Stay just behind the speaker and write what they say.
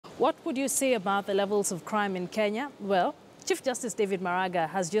What would you say about the levels of crime in Kenya? Well, Chief Justice David Maraga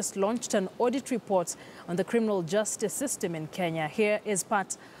has just launched an audit report on the criminal justice system in Kenya. Here is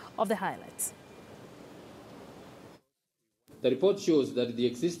part of the highlights. The report shows that the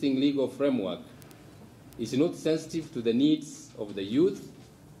existing legal framework is not sensitive to the needs of the youth,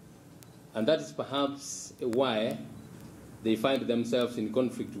 and that is perhaps why they find themselves in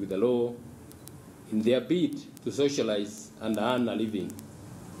conflict with the law in their bid to socialize and earn a living.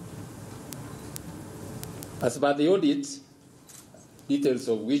 As per the audit, details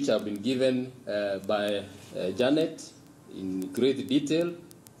of which have been given by Janet in great detail,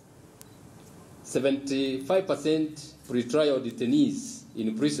 75% pretrial detainees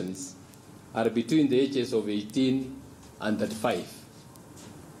in prisons are between the ages of 18 and 35.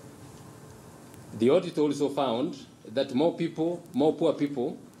 The audit also found that more poor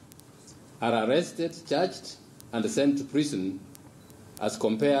people are arrested, charged, and sent to prison as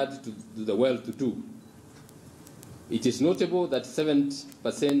compared to the well-to-do. It is notable that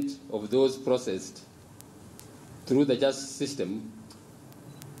 7% of those processed through the justice system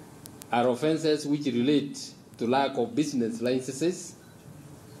are offenses which relate to lack of business licenses,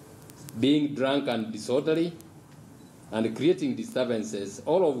 being drunk and disorderly, and creating disturbances,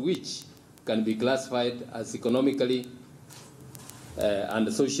 all of which can be classified as economically and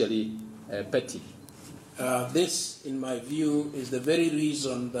socially petty. This, in my view, is the very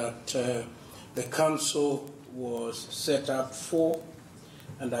reason that the Council was set up for,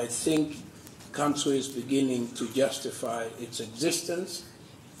 and I think Council is beginning to justify its existence.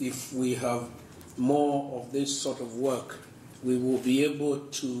 If we have more of this sort of work, we will be able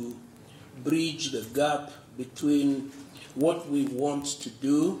to bridge the gap between what we want to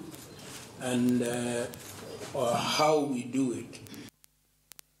do and how we do it.